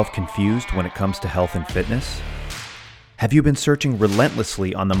Confused when it comes to health and fitness? Have you been searching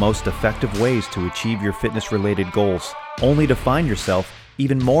relentlessly on the most effective ways to achieve your fitness-related goals, only to find yourself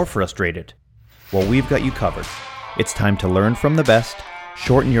even more frustrated? Well, we've got you covered. It's time to learn from the best,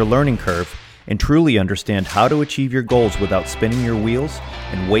 shorten your learning curve, and truly understand how to achieve your goals without spinning your wheels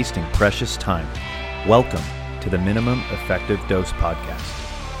and wasting precious time. Welcome to the Minimum Effective Dose Podcast.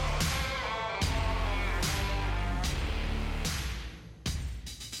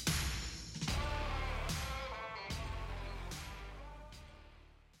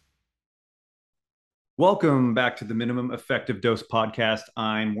 Welcome back to the Minimum Effective Dose Podcast.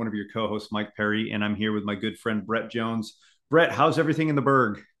 I'm one of your co-hosts, Mike Perry, and I'm here with my good friend, Brett Jones. Brett, how's everything in the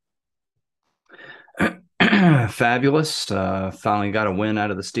Berg? Fabulous. Finally got a win out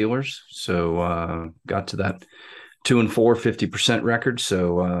of the Steelers. So got to that 2-4, 50% record.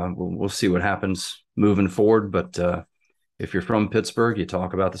 So we'll see what happens moving forward. But if you're from Pittsburgh, you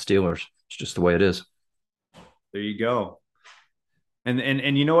talk about the Steelers. It's just the way it is. There you go.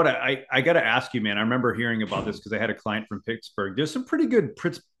 And you know what? I got to ask you, man. I remember hearing about this because I had a client from Pittsburgh. There's some pretty good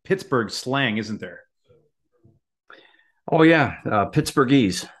Pittsburgh slang, isn't there? Oh yeah,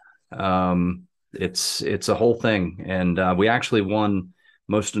 Pittsburghese. It's a whole thing, and we actually won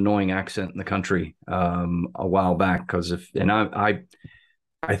most annoying accent in the country a while back because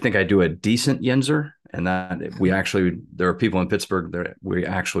I think I do a decent Yenzer, and that there are people in Pittsburgh that we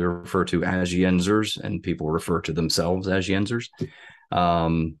actually refer to as Yenzers, and people refer to themselves as Yenzers.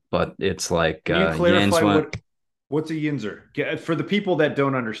 But it's like can you clarify what's a Yenzer for the people that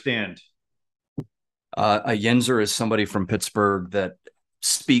don't understand? A Yenzer is somebody from Pittsburgh that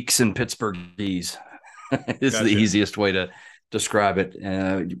speaks in Pittsburghese. Is the easiest way to describe it.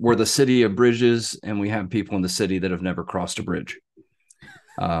 We're the city of bridges, and we have people in the city that have never crossed a bridge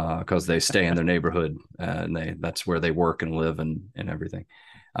because they stay in their neighborhood and that's where they work and live and everything.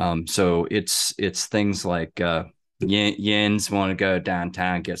 So it's things like Yens want to go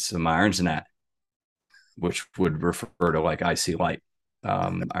downtown, get some irons and that, which would refer to like Icy Light,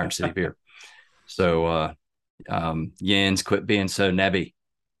 Iron City beer. So Yens, quit being so nebby,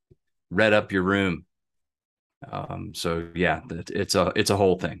 red up your room. So yeah, it's a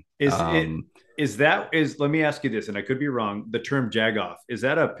whole thing. Let me ask you this, and I could be wrong. The term jagoff, is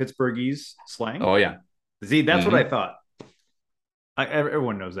that a Pittsburghese slang? Oh yeah. See, that's what I thought.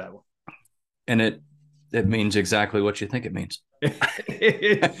 Everyone knows that one. And it means exactly what you think it means.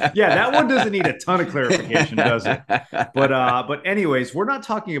 Yeah, that one doesn't need a ton of clarification, does it? But anyways, we're not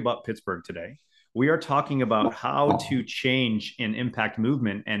talking about Pittsburgh today. We are talking about how to change and impact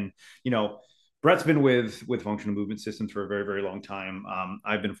movement. And, Brett's been with Functional Movement Systems for a very, very long time.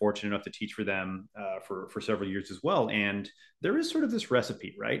 I've been fortunate enough to teach for them for several years as well. And there is sort of this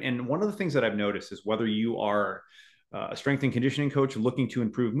recipe, right? And one of the things that I've noticed is whether you are a strength and conditioning coach looking to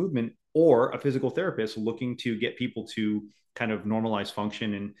improve movement or a physical therapist looking to get people to kind of normalize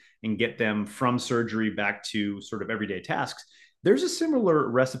function and get them from surgery back to sort of everyday tasks, there's a similar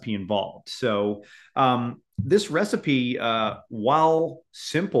recipe involved. So this recipe, while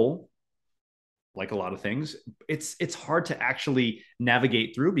simple, like a lot of things, it's hard to actually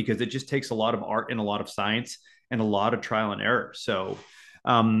navigate through because it just takes a lot of art and a lot of science and a lot of trial and error. So,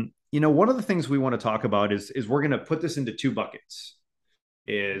 one of the things we want to talk about is we're going to put this into two buckets.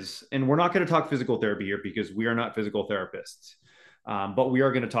 And we're not going to talk physical therapy here because we are not physical therapists. But we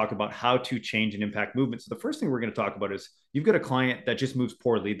are going to talk about how to change and impact movement. So the first thing we're going to talk about is you've got a client that just moves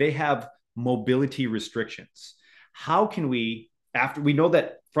poorly. They have mobility restrictions. How can we, after we know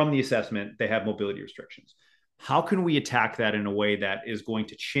that from the assessment, they have mobility restrictions, how can we attack that in a way that is going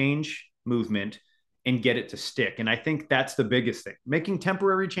to change movement and get it to stick? And I think that's the biggest thing. Making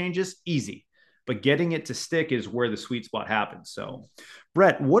temporary changes, easy, but getting it to stick is where the sweet spot happens. So,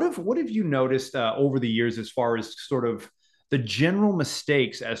 Brett, what have you noticed over the years as far as sort of the general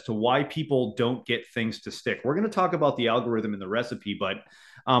mistakes as to why people don't get things to stick? We're going to talk about the algorithm and the recipe, but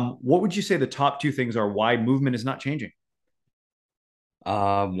what would you say the top two things are why movement is not changing?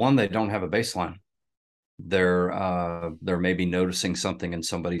 One, they don't have a baseline. They're maybe noticing something in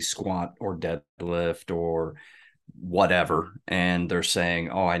somebody's squat or deadlift or whatever, and they're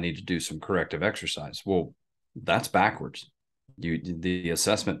saying, "Oh, I need to do some corrective exercise." Well, that's backwards. The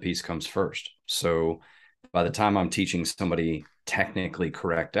assessment piece comes first. So by the time I'm teaching somebody technically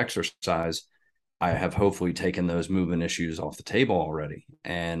correct exercise, I have hopefully taken those movement issues off the table already.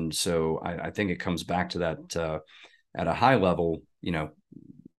 And so I think it comes back to that at a high level,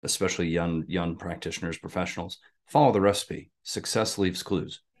 especially young practitioners, professionals, follow the recipe. Success leaves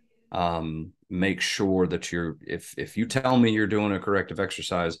clues. Make sure that if you tell me you're doing a corrective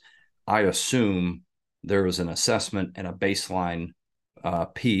exercise, I assume there was an assessment and a baseline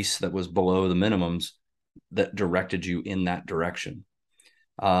piece that was below the minimums that directed you in that direction.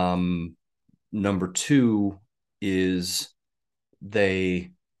 Number two is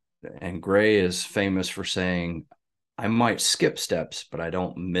and Gray is famous for saying, I might skip steps, but I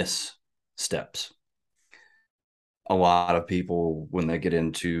don't miss steps. A lot of people, when they get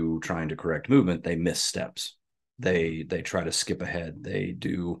into trying to correct movement, they miss steps. They try to skip ahead. They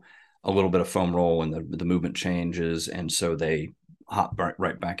do a little bit of foam roll and the movement changes. And so they hop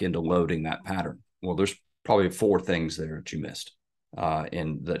right back into loading that pattern. Well, there's probably 4 things there that you missed,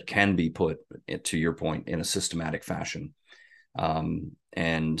 and that can be put, to your point, in a systematic fashion.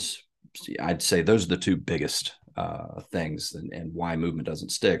 And I'd say those are the 2 biggest things, and why movement doesn't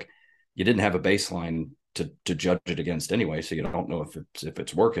stick. You didn't have a baseline to judge it against anyway, so you don't know if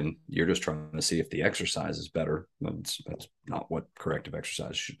it's working. You're just trying to see if the exercise is better. That's not what corrective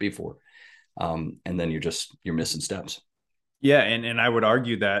exercise should be for. And then you're missing steps. Yeah, and I would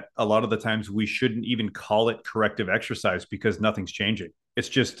argue that a lot of the times we shouldn't even call it corrective exercise, because nothing's changing. It's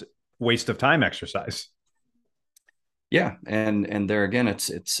just waste of time exercise. Yeah, and there again,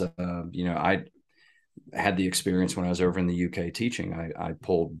 it's I had the experience when I was over in the UK teaching. I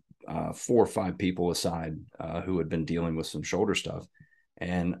pulled 4 or 5 people aside who had been dealing with some shoulder stuff,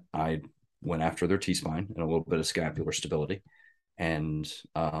 and I went after their T-spine and a little bit of scapular stability, and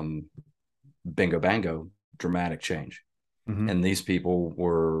bingo bango, dramatic change. Mm-hmm. And these people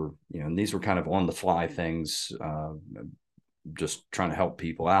were, and these were kind of on the fly things, just trying to help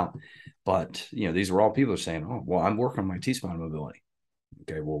people out. But, these were all people saying, oh, well, I'm working on my T-spine mobility.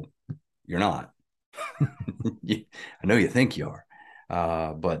 Okay, well, you're not. I know you think you are,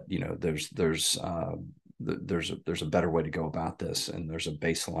 but there's a better way to go about this, and there's a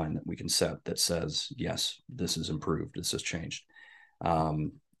baseline that we can set that says, yes, this is improved, this has changed.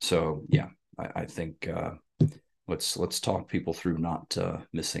 So yeah, I think let's talk people through not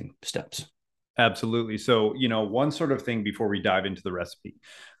missing steps. Absolutely. So, one sort of thing before we dive into the recipe,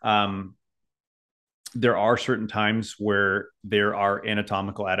 there are certain times where there are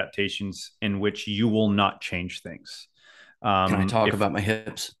anatomical adaptations in which you will not change things. Can I talk about my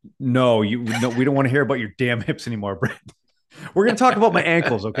hips? No, we don't want to hear about your damn hips anymore, Brett. We're going to talk about my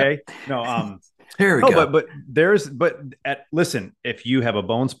ankles. Okay. No, here we go. Listen, if you have a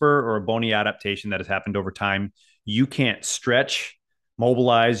bone spur or a bony adaptation that has happened over time, you can't stretch,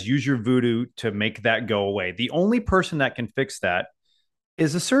 mobilize, use your voodoo to make that go away. The only person that can fix that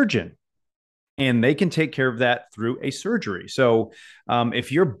is a surgeon, and they can take care of that through a surgery. So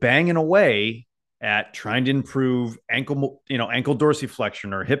if you're banging away at trying to improve ankle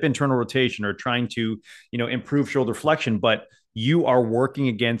dorsiflexion or hip internal rotation, or trying to, improve shoulder flexion, but you are working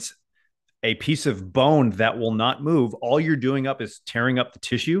against a piece of bone that will not move, all you're doing is tearing up the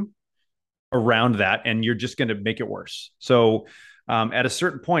tissue around that, and you're just going to make it worse. So at a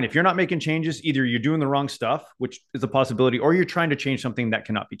certain point, if you're not making changes, either you're doing the wrong stuff, which is a possibility, or you're trying to change something that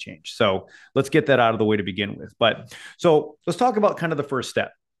cannot be changed. So let's get that out of the way to begin with. So let's talk about kind of the first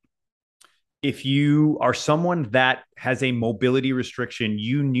step. If you are someone that has a mobility restriction,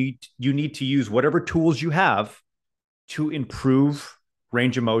 you need to use whatever tools you have to improve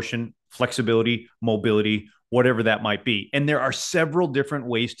range of motion, flexibility, mobility, whatever that might be. And there are several different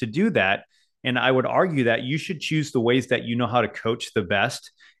ways to do that. And I would argue that you should choose the ways that you know how to coach the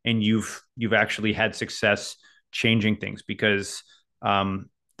best, and you've actually had success changing things, because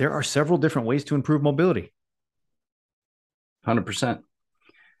there are several different ways to improve mobility. 100%.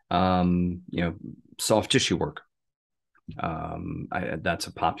 Soft tissue work. That's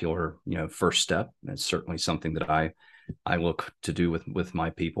a popular, first step. It's certainly something that I look to do with my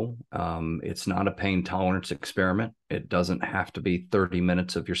people. It's not a pain tolerance experiment. It doesn't have to be 30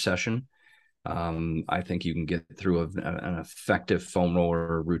 minutes of your session. I think you can get through an effective foam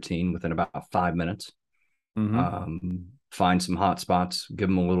roller routine within about 5 minutes. Mm-hmm. Find some hot spots, give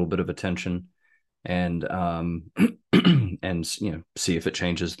them a little bit of attention, and and see if it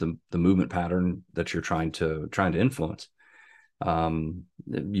changes the movement pattern that you're trying to influence.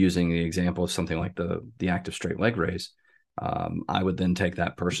 Using the example of something like the active straight leg raise, I would then take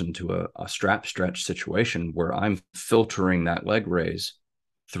that person to a strap stretch situation where I'm filtering that leg raise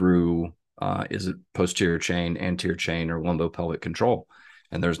through is it posterior chain, anterior chain, or lumbopelvic control.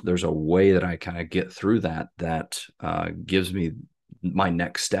 And there's a way that I kind of get through that gives me my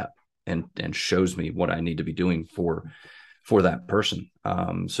next step and shows me what I need to be doing for that person.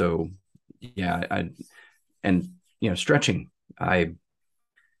 So yeah, stretching. I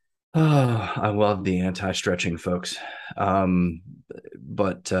love the anti-stretching folks.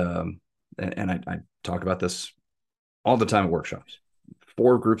 But I talk about this all the time at workshops.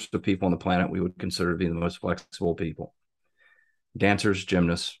 4 groups of people on the planet we would consider to be the most flexible people. dancers,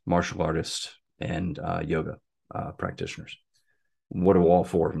 gymnasts, martial artists, and yoga practitioners. What do all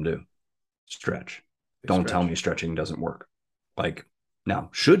four of them do? Stretch. Don't tell me stretching doesn't work. Like, now,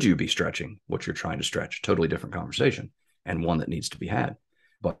 should you be stretching what you're trying to stretch? Totally different conversation, and one that needs to be had.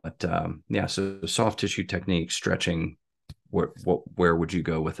 But yeah, so soft tissue technique, stretching. Where would you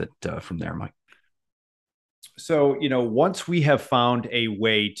go with it from there, Mike? So, once we have found a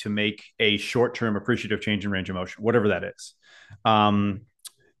way to make a short-term appreciative change in range of motion, whatever that is, um,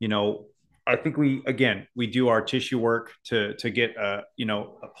 you know, I think we do our tissue work to get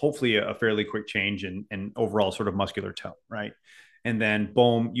hopefully a fairly quick change in overall sort of muscular tone, right? And then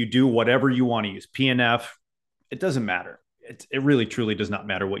boom, you do whatever you want to use. PNF, it doesn't matter. It really truly does not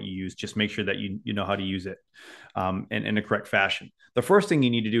matter what you use. Just make sure that you know how to use it in a correct fashion. The first thing you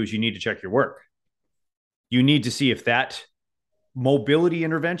need to do is you need to check your work. You need to see if that mobility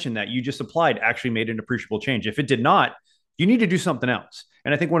intervention that you just applied actually made an appreciable change. If it did not, you need to do something else.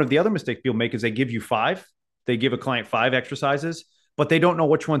 And I think one of the other mistakes people make is they give you they give a client 5 exercises, but they don't know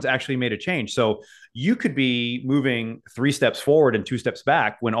which ones actually made a change. So you could be moving 3 steps forward and 2 steps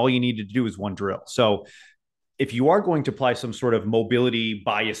back when all you needed to do is one drill. So if you are going to apply some sort of mobility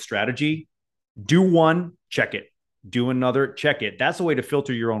bias strategy, do one, check it. Do another, check it. That's a way to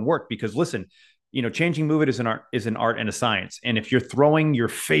filter your own work, because listen, changing movement is an art and a science. And if you're throwing your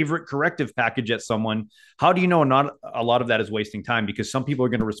favorite corrective package at someone, how do you know not a lot of that is wasting time? Because some people are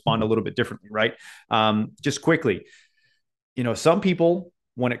going to respond a little bit differently, right? Just quickly, some people,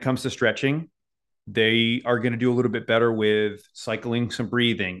 when it comes to stretching, they are going to do a little bit better with cycling some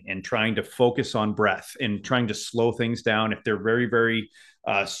breathing and trying to focus on breath and trying to slow things down. If they're very, very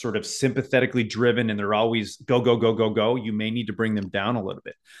sort of sympathetically driven and they're always go, go, go, go, go, you may need to bring them down a little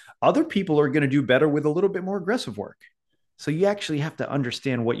bit. Other people are going to do better with a little bit more aggressive work. So you actually have to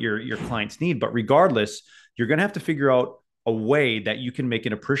understand what your clients need. But regardless, you're going to have to figure out a way that you can make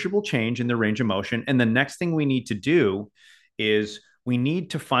an appreciable change in the range of motion. And the next thing we need to do is we need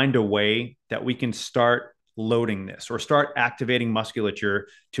to find a way that we can start loading this or start activating musculature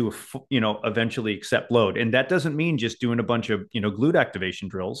to eventually accept load. And that doesn't mean just doing a bunch of glute activation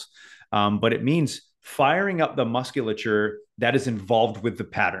drills, but it means firing up the musculature that is involved with the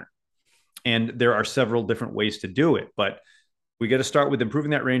pattern. And there are several different ways to do it, but we got to start with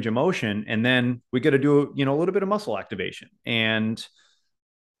improving that range of motion, and then we got to do a little bit of muscle activation. And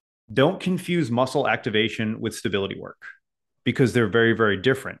don't confuse muscle activation with stability work, because they're very, very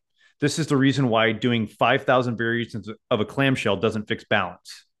different. This is the reason why doing 5,000 variations of a clamshell doesn't fix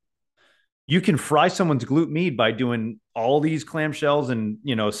balance. You can fry someone's glute med by doing all these clamshells and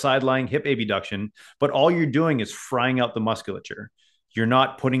side-lying hip abduction, but all you're doing is frying out the musculature. You're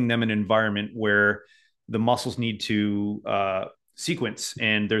not putting them in an environment where the muscles need to sequence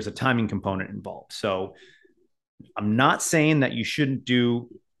and there's a timing component involved. So I'm not saying that you shouldn't do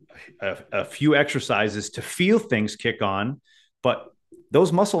a few exercises to feel things kick on, but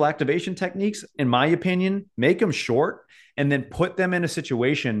those muscle activation techniques, in my opinion, make them short and then put them in a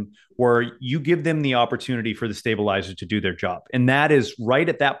situation where you give them the opportunity for the stabilizer to do their job. And that is right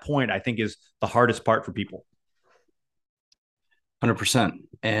at that point, I think, is the hardest part for people. 100%.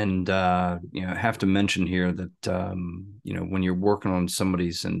 And, I have to mention here that, when you're working on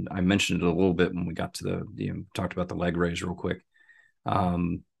somebody's, and I mentioned it a little bit when we got to talked about the leg raise real quick.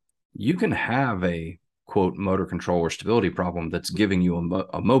 You can have a quote motor control or stability problem that's giving you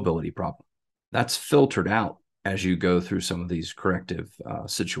a mobility problem. That's filtered out as you go through some of these corrective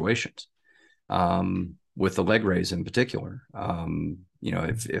situations. With the leg raise in particular,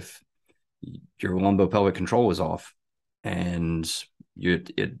 if your lumbopelvic control is off and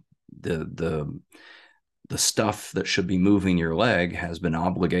the stuff that should be moving your leg has been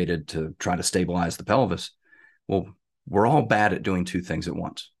obligated to try to stabilize the pelvis, well, we're all bad at doing 2 things at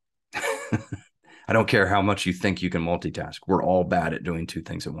once. I don't care how much you think you can multitask. We're all bad at doing 2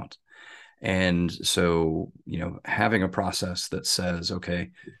 things at once. And so, having a process that says,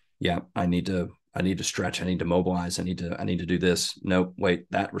 okay, yeah, I need to stretch. I need to mobilize. I need to do this. No,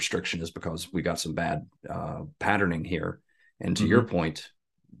 wait, that restriction is because we got some bad patterning here. And to your point,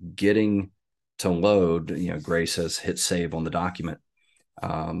 getting to load, Gray says hit save on the document.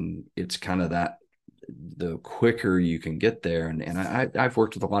 It's kind of that, the quicker you can get there. And I've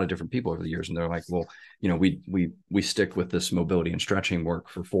worked with a lot of different people over the years, and they're like, well, we stick with this mobility and stretching work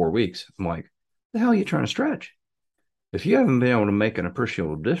for 4 weeks. I'm like, the hell are you trying to stretch? If you haven't been able to make an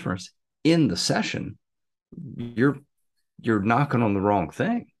appreciable difference in the session, you're knocking on the wrong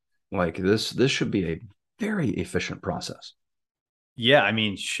thing. Like this should be a very efficient process. Yeah, I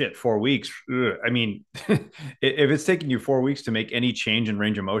mean, shit, 4 weeks. Ugh. I mean, if it's taking you 4 weeks to make any change in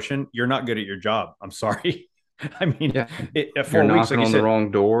range of motion, you're not good at your job. I'm sorry. I mean, Yeah. 4 You're weeks, like knocking you on the said,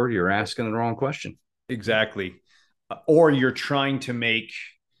 wrong door. You're asking the wrong question. exactly. Or you're trying to make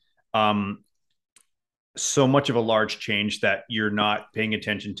um, so much of a large change that you're not paying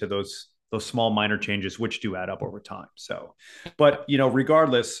attention to those small minor changes, which do add up over time. So, but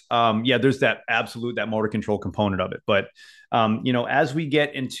regardless, yeah, there's that motor control component of it. But as we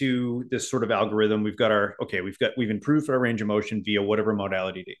get into this sort of algorithm, we've improved our range of motion via whatever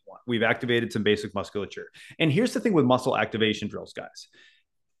modality they want. We've activated some basic musculature. And here's the thing with muscle activation drills, guys.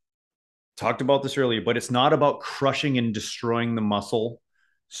 Talked about this earlier, but it's not about crushing and destroying the muscle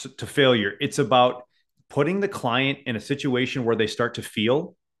to failure. It's about putting the client in a situation where they start to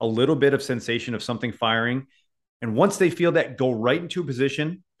feel a little bit of sensation of something firing. And once they feel that, go right into a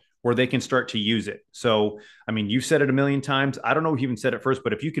position where they can start to use it. So, I mean, you said it a million times. I don't know who even said it first,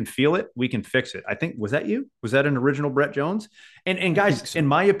 but if you can feel it, we can fix it. I think, was that you? Was that an original Brett Jones? And guys, so. In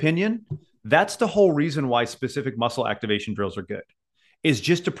my opinion, that's the whole reason why specific muscle activation drills are good, is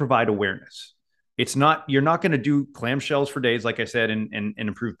just to provide awareness. It's not, you're not going to do clamshells for days, like I said, and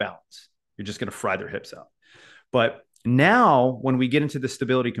improve balance. You're just going to fry their hips out. But now, when we get into the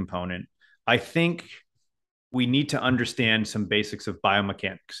stability component, I think we need to understand some basics of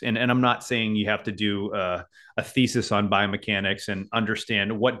biomechanics. And I'm not saying you have to do a thesis on biomechanics and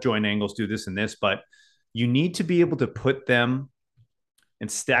understand what joint angles do this and this, but you need to be able to put them and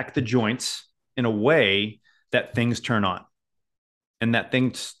stack the joints in a way that things turn on, and that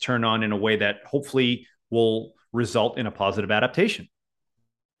things turn on in a way that hopefully will result in a positive adaptation.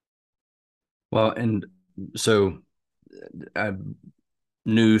 Well, and so a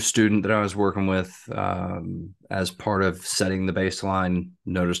new student that I was working with, as part of setting the baseline,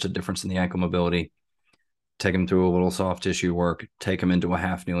 noticed a difference in the ankle mobility. Take him through a little soft tissue work, take him into a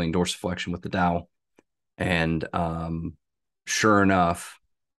half kneeling dorsiflexion with the dowel. And sure enough,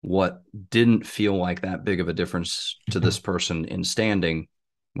 what didn't feel like that big of a difference to this person in standing,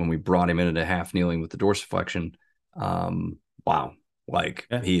 when we brought him into half kneeling with the dorsiflexion, wow, like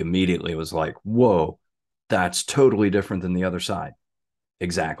he immediately was like, whoa, that's totally different than the other side.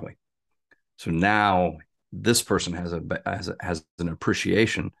 Exactly. So now this person has an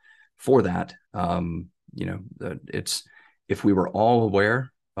appreciation for that. It's, if we were all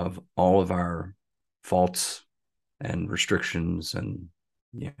aware of all of our faults and restrictions and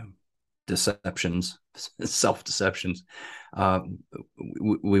deceptions, self-deceptions,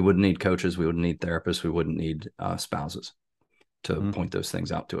 we wouldn't need coaches, we wouldn't need therapists, we wouldn't need spouses to point those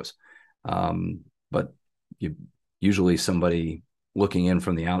things out to us. But usually somebody looking in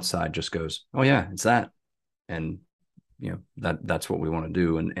from the outside just goes, oh yeah, it's that. And that's what we want to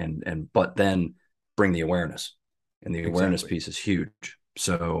do. But then bring the awareness, and the awareness piece is huge.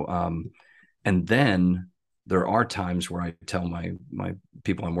 So, and then there are times where I tell my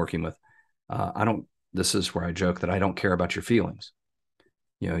people I'm working with, this is where I joke that I don't care about your feelings.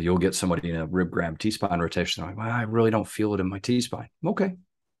 You'll get somebody in a rib grab T-spine rotation. I'm like, well, I really don't feel it in my T-spine. Okay.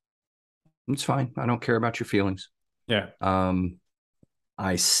 It's fine. I don't care about your feelings. Yeah.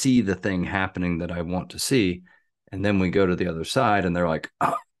 I see the thing happening that I want to see. And then we go to the other side and they're like,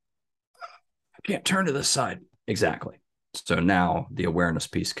 oh, I can't turn to this side. Exactly. So now the awareness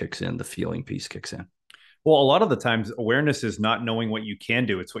piece kicks in, the feeling piece kicks in. Well, a lot of the times awareness is not knowing what you can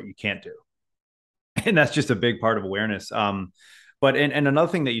do. It's what you can't do. And that's just a big part of awareness. But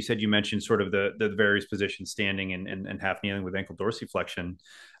another thing that you mentioned sort of the various positions, standing and half kneeling with ankle dorsiflexion.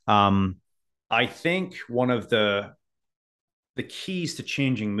 I think one of the keys to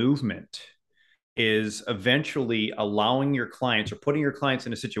changing movement is eventually allowing your clients, or putting your clients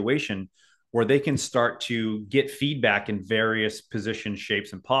in a situation where they can start to get feedback in various positions,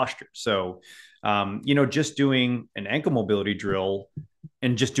 shapes, and postures. So, just doing an ankle mobility drill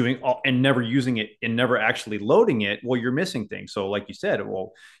and just doing and never using it and never actually loading it, well, you're missing things. So like you said,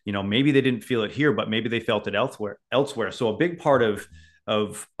 well, maybe they didn't feel it here, but maybe they felt it elsewhere. So a big part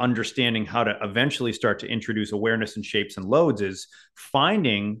of understanding how to eventually start to introduce awareness and shapes and loads is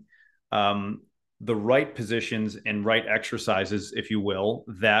finding the right positions and right exercises, if you will,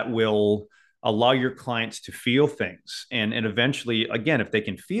 that will allow your clients to feel things. And eventually, again, if they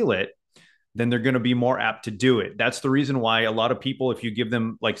can feel it, then they're going to be more apt to do it. That's the reason why a lot of people, if you give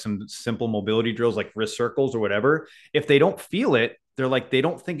them like some simple mobility drills, like wrist circles or whatever, if they don't feel it, they're like, they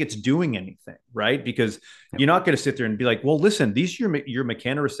don't think it's doing anything, right? Because you're not going to sit there and be like, well, listen, these are your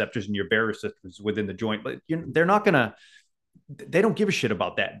mechanoreceptors and your baroreceptors within the joint, but they're not going to, they don't give a shit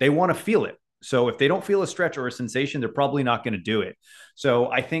about that. They want to feel it. So if they don't feel a stretch or a sensation, they're probably not going to do it. So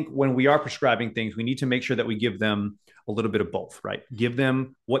I think when we are prescribing things, we need to make sure that we give them a little bit of both, right? Give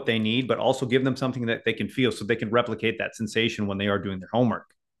them what they need, but also give them something that they can feel so they can replicate that sensation when they are doing their homework.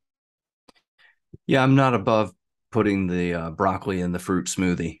 Yeah, I'm not above putting the broccoli in the fruit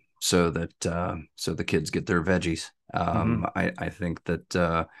smoothie so that so the kids get their veggies. I think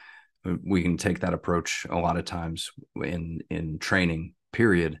that we can take that approach a lot of times in training.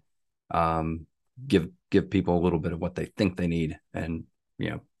 Period. Um, give people a little bit of what they think they need, and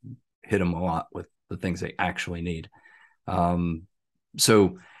hit them a lot with the things they actually need.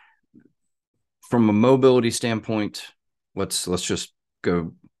 So from a mobility standpoint, let's just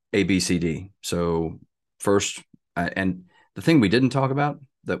go A, B, C, D. So first, and the thing we didn't talk about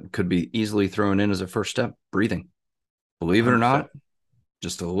that could be easily thrown in as a first step, breathing. Believe it or 100%. not,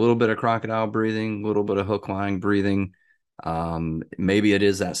 just a little bit of crocodile breathing, a little bit of hook lying breathing. Maybe it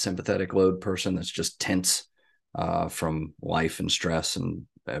is that sympathetic load person that's just tense from life and stress and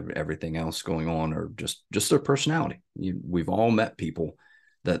everything else going on, or just their personality. We've all met people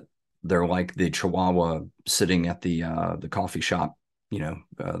that they're like the Chihuahua sitting at the coffee shop.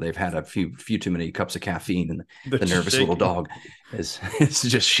 They've had a few too many cups of caffeine, and the nervous little dog is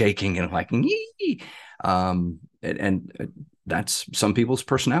just shaking and like, yee! And that's some people's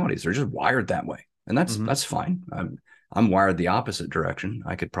personalities. They're just wired that way, and that's fine. I'm wired the opposite direction.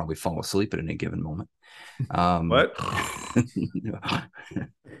 I could probably fall asleep at any given moment. What?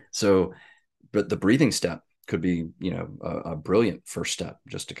 So, but the breathing step could be, a brilliant first step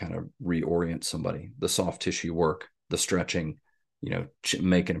just to kind of reorient somebody. The soft tissue work, the stretching,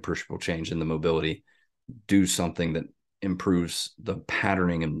 make an appreciable change in the mobility, do something that improves the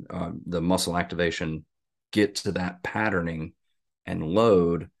patterning and the muscle activation, get to that patterning and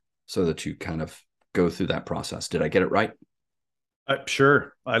load so that you kind of go through that process. Did I get it right?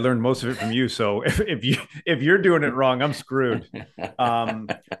 Sure. I learned most of it from you. So if you're doing it wrong, I'm screwed.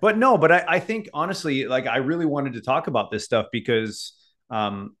 But I think honestly, like I really wanted to talk about this stuff because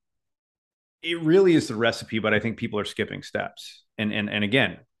it really is the recipe, but I think people are skipping steps. And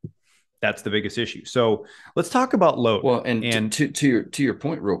again, that's the biggest issue. So let's talk about load. Well, and to your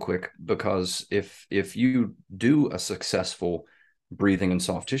point real quick, because if you do a successful breathing and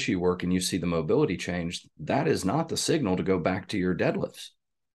soft tissue work and you see the mobility change, that is not the signal to go back to your deadlifts.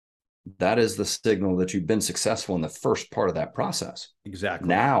 That is the signal that you've been successful in the first part of that process. Exactly.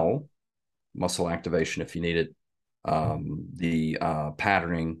 Now, muscle activation, if you need it, the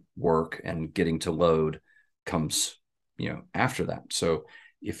patterning work and getting to load comes, after that. So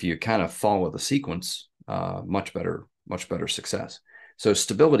if you kind of follow the sequence, much better success. So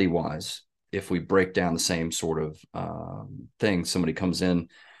stability wise, if we break down the same sort of thing, somebody comes in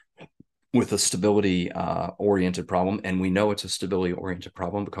with a stability oriented problem, and we know it's a stability oriented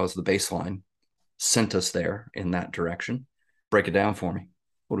problem because the baseline sent us there in that direction. Break it down for me.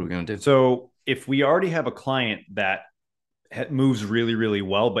 What are we going to do? So if we already have a client that moves really, really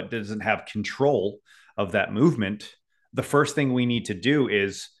well, but doesn't have control of that movement, the first thing we need to do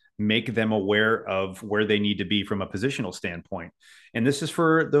is make them aware of where they need to be from a positional standpoint. And this is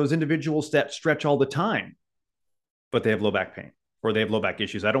for those individuals that stretch all the time, but they have low back pain or they have low back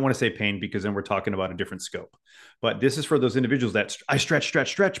issues. I don't want to say pain because then we're talking about a different scope. But this is for those individuals that I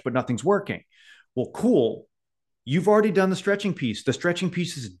stretch, but nothing's working. Well, cool. You've already done the stretching piece. The stretching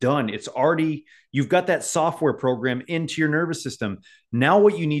piece is done. It's already, you've got that software program into your nervous system. Now,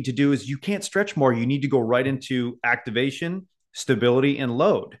 what you need to do is you can't stretch more. You need to go right into activation, stability, and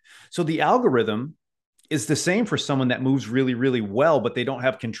load. So the algorithm is the same for someone that moves really, really well, but they don't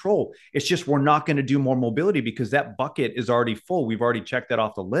have control. It's just we're not going to do more mobility because that bucket is already full. We've already checked that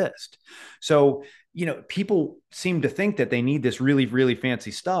off the list. So, people seem to think that they need this really, really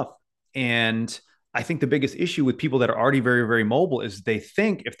fancy stuff. And I think the biggest issue with people that are already very, very mobile is they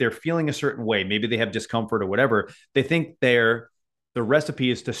think if they're feeling a certain way, maybe they have discomfort or whatever, they think the recipe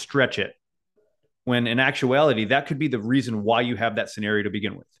is to stretch it. When in actuality, that could be the reason why you have that scenario to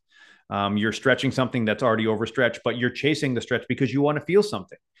begin with. You're stretching something that's already overstretched, but you're chasing the stretch because you want to feel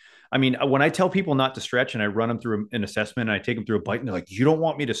something. I mean, when I tell people not to stretch and I run them through an assessment and I take them through a bite and they're like, you don't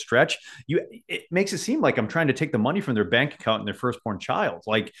want me to stretch? It makes it seem like I'm trying to take the money from their bank account and their firstborn child.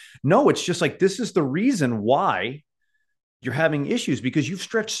 Like, no, it's just like, this is the reason why you're having issues because you've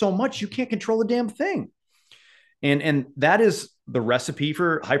stretched so much, you can't control a damn thing. And that is the recipe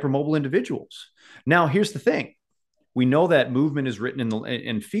for hypermobile individuals. Now, here's the thing. We know that movement is written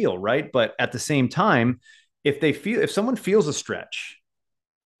in feel, right? But at the same time, if someone feels a stretch,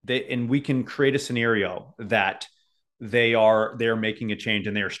 and we can create a scenario that they're making a change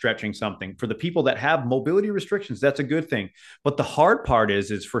and they're stretching something. For the people that have mobility restrictions, that's a good thing. But the hard part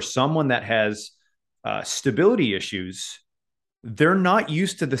is for someone that has stability issues, they're not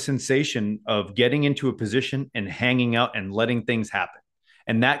used to the sensation of getting into a position and hanging out and letting things happen.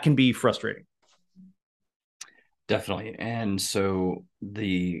 And that can be frustrating. Definitely. And so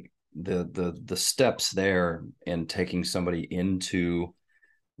the the steps there and taking somebody into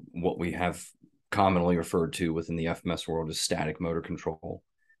what we have commonly referred to within the FMS world as static motor control.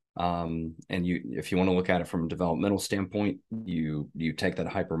 And if you want to look at it from a developmental standpoint, you take that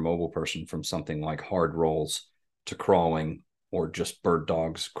hypermobile person from something like hard rolls to crawling, or just bird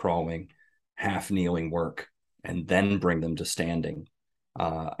dogs crawling, half kneeling work, and then bring them to standing.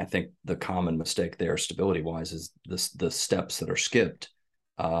 I think the common mistake there, stability wise, is the steps that are skipped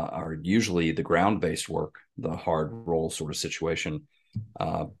are usually the ground-based work, the hard roll sort of situation.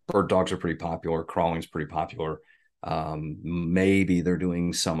 Bird dogs are pretty popular. Crawling is pretty popular. Maybe they're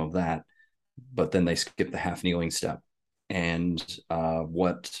doing some of that, but then they skip the half kneeling step. And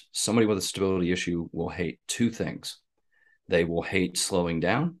what somebody with a stability issue will hate two things. They will hate slowing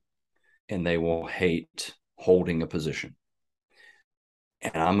down, and they will hate holding a position.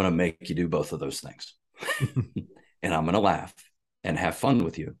 And I'm going to make you do both of those things. And I'm going to laugh and have fun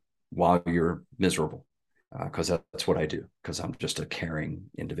with you while you're miserable, because that's what I do, because I'm just a caring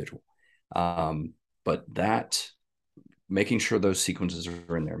individual. But that, making sure those sequences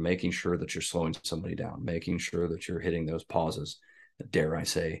are in there, making sure that you're slowing somebody down, making sure that you're hitting those pauses, dare I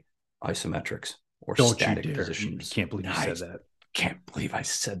say, isometrics or Don't static positions. Can't believe you said that. Can't believe I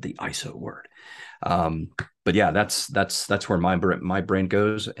said the ISO word. But yeah, that's where my brain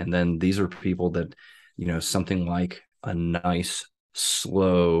goes. And then these are people that, something like a nice,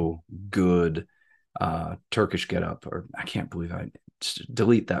 slow, good Turkish get up, or I can't believe I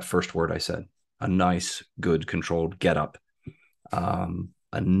delete that first word I said. A nice, good, controlled get up, a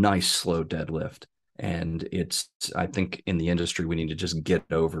nice, slow deadlift. And I think in the industry, we need to just get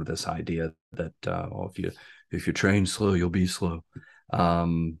over this idea that, if you train slow, you'll be slow.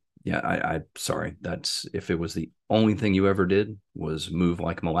 Sorry. That's, if it was the only thing you ever did was move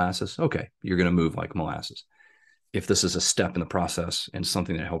like molasses, okay, you're going to move like molasses. If this is a step in the process and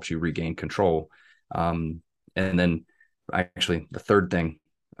something that helps you regain control, and then actually the third thing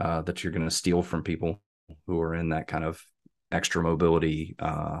that you're going to steal from people who are in that kind of extra mobility,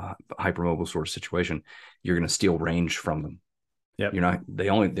 hypermobile sort of situation, you're going to steal range from them. Yep. You're not, the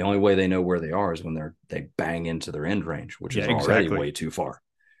only way they know where they are is when they bang into their end range, which is already way too far.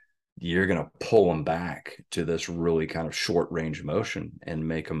 You're going to pull them back to this really kind of short range motion and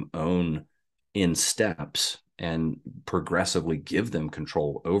make them own in steps and progressively give them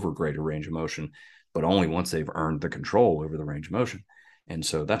control over greater range of motion, but only once they've earned the control over the range of motion. And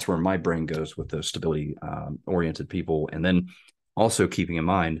so that's where my brain goes with those stability oriented people. And then also keeping in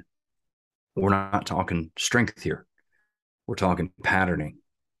mind, we're not talking strength here. We're talking patterning.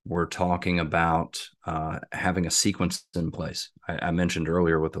 We're talking about having a sequence in place. I mentioned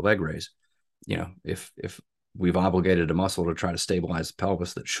earlier with the leg raise, if we've obligated a muscle to try to stabilize the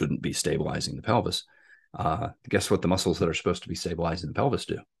pelvis that shouldn't be stabilizing the pelvis, guess what the muscles that are supposed to be stabilizing the pelvis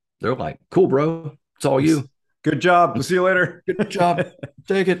do? They're like, cool, bro, it's all you. Good job. We'll see you later. Good job.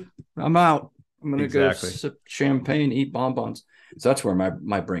 Take it. I'm out. I'm going to go sip champagne, eat bonbons. So that's where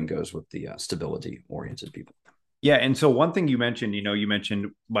my brain goes with the stability oriented people. Yeah. And so one thing you mentioned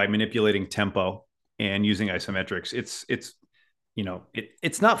by manipulating tempo and using isometrics,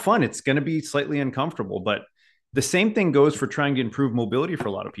 it's not fun. It's going to be slightly uncomfortable, but the same thing goes for trying to improve mobility for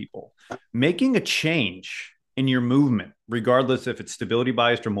a lot of people. Making a change in your movement, regardless if it's stability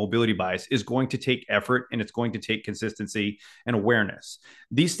biased or mobility biased, is going to take effort, and it's going to take consistency and awareness.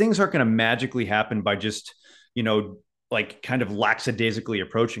 These things aren't going to magically happen by just, like kind of lackadaisically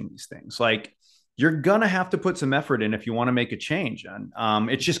approaching these things. Like, you're going to have to put some effort in if you want to make a change. And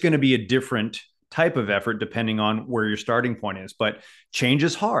it's just going to be a different type of effort depending on where your starting point is. But change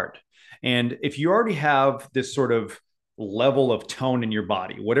is hard. And if you already have this sort of level of tone in your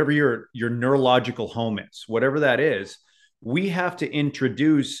body, whatever your neurological home is, whatever that is, we have to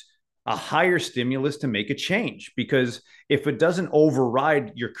introduce a higher stimulus to make a change, because if it doesn't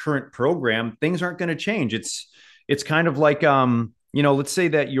override your current program, things aren't going to change. It's kind of like, let's say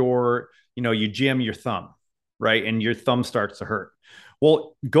that you jam your thumb, right? And your thumb starts to hurt.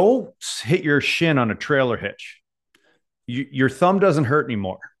 Well, go hit your shin on a trailer hitch. Your thumb doesn't hurt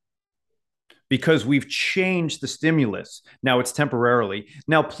anymore, because we've changed the stimulus. Now it's temporarily.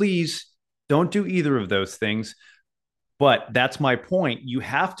 Now, please don't do either of those things. But that's my point. You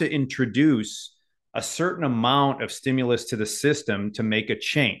have to introduce a certain amount of stimulus to the system to make a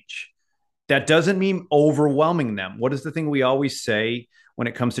change. That doesn't mean overwhelming them. What is the thing we always say when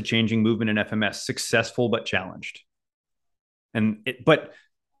it comes to changing movement in FMS? Successful but challenged. But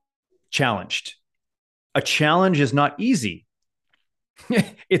challenged. A challenge is not easy.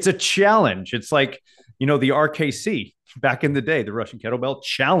 It's a challenge. It's like, the RKC back in the day, the Russian Kettlebell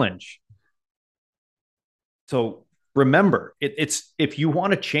Challenge. So remember, it's if you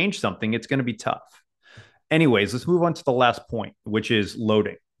want to change something, it's going to be tough. Anyways, let's move on to the last point, which is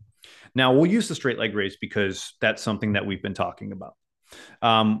loading. Now, we'll use the straight leg raise because that's something that we've been talking about.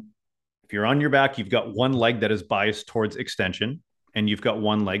 If you're on your back, you've got one leg that is biased towards extension, and you've got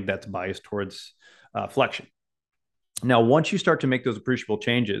one leg that's biased towards flexion. Now, once you start to make those appreciable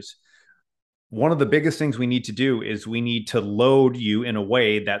changes, one of the biggest things we need to do is we need to load you in a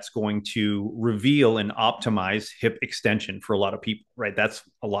way that's going to reveal and optimize hip extension for a lot of people, right? That's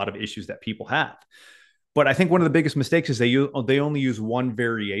a lot of issues that people have. But I think one of the biggest mistakes is they only use one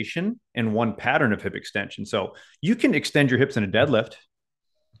variation and one pattern of hip extension. So you can extend your hips in a deadlift,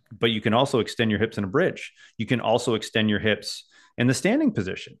 but you can also extend your hips in a bridge. You can also extend your hips in the standing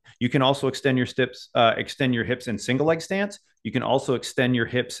position. You can also extend your hips in single leg stance. You can also extend your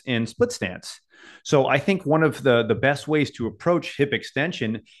hips in split stance. So I think one of the best ways to approach hip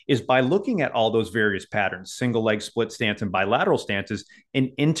extension is by looking at all those various patterns, single leg, split stance, and bilateral stances, and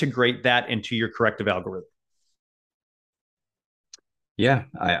integrate that into your corrective algorithm. Yeah,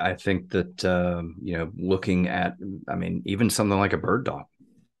 I think that, looking at, even something like a bird dog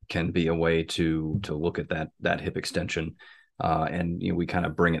can be a way to look at that hip extension. And we kind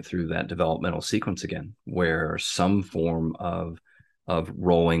of bring it through that developmental sequence again, where some form of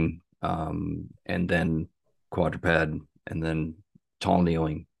rolling, and then quadruped, and then tall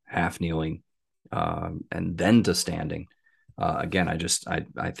kneeling, half kneeling, and then to standing. Again,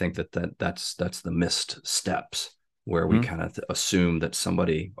 I think that's the missed steps where we kind of assume that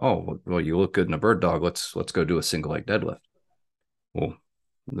somebody, oh, well, you look good in a bird dog. Let's go do a single leg deadlift. Well,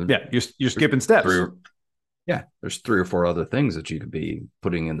 yeah, you're skipping steps. There's 3 or 4 other things that you could be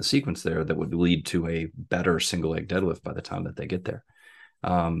putting in the sequence there that would lead to a better single leg deadlift by the time that they get there.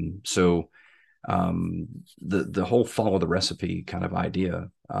 So the whole follow the recipe kind of idea,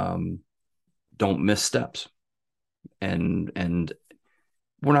 don't miss steps. And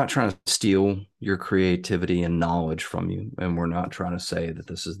we're not trying to steal your creativity and knowledge from you. And we're not trying to say that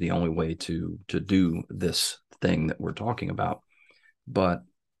this is the only way to do this thing that we're talking about. But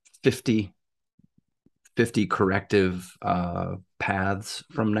 50 corrective paths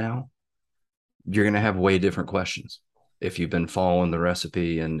from now, you're going to have way different questions. If you've been following the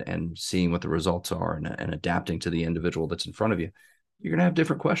recipe and seeing what the results are and adapting to the individual that's in front of you, you're going to have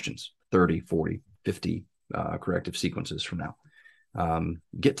different questions, 30, 40, 50 corrective sequences from now.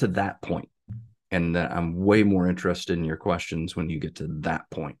 Get to that point. And I'm way more interested in your questions when you get to that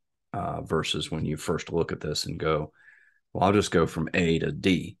point versus when you first look at this and go, well, I'll just go from A to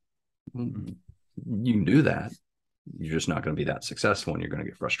D. You can do that. You're just not going to be that successful and you're going to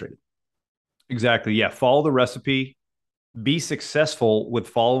get frustrated. Exactly. Yeah. Follow the recipe, be successful with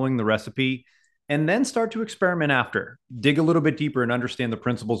following the recipe, and then start to experiment after. Dig a little bit deeper and understand the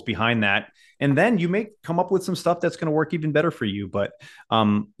principles behind that. And then you may come up with some stuff that's going to work even better for you. But,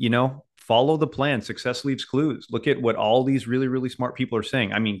 follow the plan. Success leaves clues. Look at what all these really, really smart people are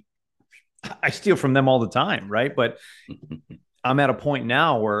saying. I mean, I steal from them all the time, right? But I'm at a point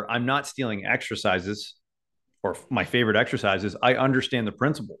now where I'm not stealing exercises or my favorite exercises. I understand the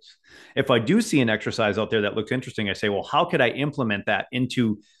principles. If I do see an exercise out there that looks interesting, I say, well, how could I implement that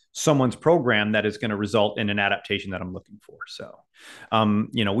into someone's program that is going to result in an adaptation that I'm looking for? So,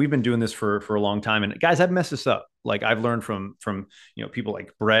 we've been doing this for a long time, and guys, I've messed this up. Like I've learned from people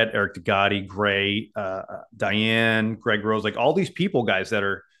like Brett, Eric Degati, Gray, Diane, Greg Rose, like all these people, guys that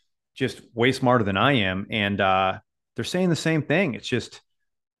are just way smarter than I am. And they're saying the same thing. It's just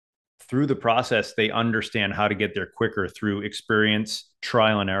through the process, they understand how to get there quicker through experience,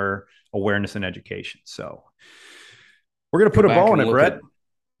 trial and error, awareness, and education. So we're going to put a bow on it, Brett.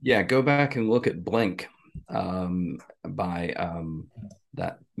 Go back and look at Blink by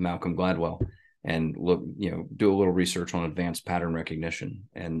that Malcolm Gladwell and look, do a little research on advanced pattern recognition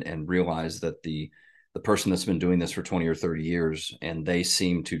and realize that the person that's been doing this for 20 or 30 years, and they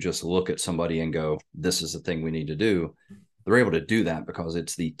seem to just look at somebody and go, this is the thing we need to do. They're able to do that because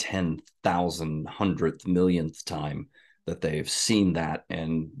it's the 10,000, 100th, millionth time that they've seen that,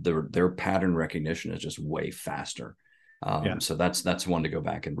 and their pattern recognition is just way faster. So that's one to go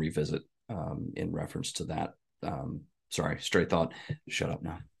back and revisit in reference to that. Sorry, straight thought. Shut up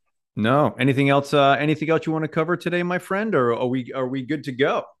now. No. Anything else? Anything else you want to cover today, my friend, or are we good to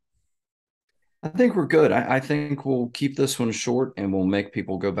go? I think we're good. I think we'll keep this one short, and we'll make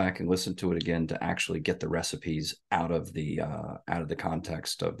people go back and listen to it again to actually get the recipes out of the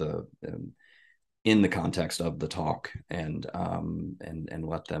context of in the context of the talk, and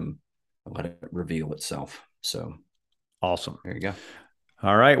let it reveal itself. So awesome. There you go.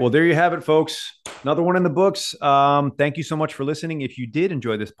 All right. Well, there you have it, folks. Another one in the books. Thank you so much for listening. If you did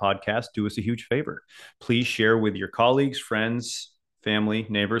enjoy this podcast, do us a huge favor. Please share with your colleagues, friends, family,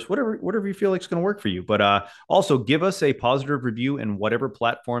 neighbors, whatever you feel like is going to work for you. But also give us a positive review in whatever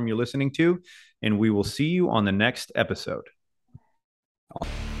platform you're listening to, and we will see you on the next episode.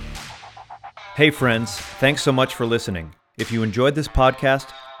 Hey, friends. Thanks so much for listening. If you enjoyed this podcast,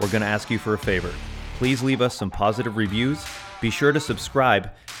 we're going to ask you for a favor. Please leave us some positive reviews. Be sure to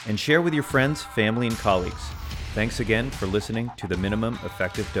subscribe and share with your friends, family, and colleagues. Thanks again for listening to the Minimum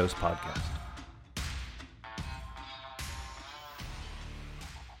Effective Dose Podcast.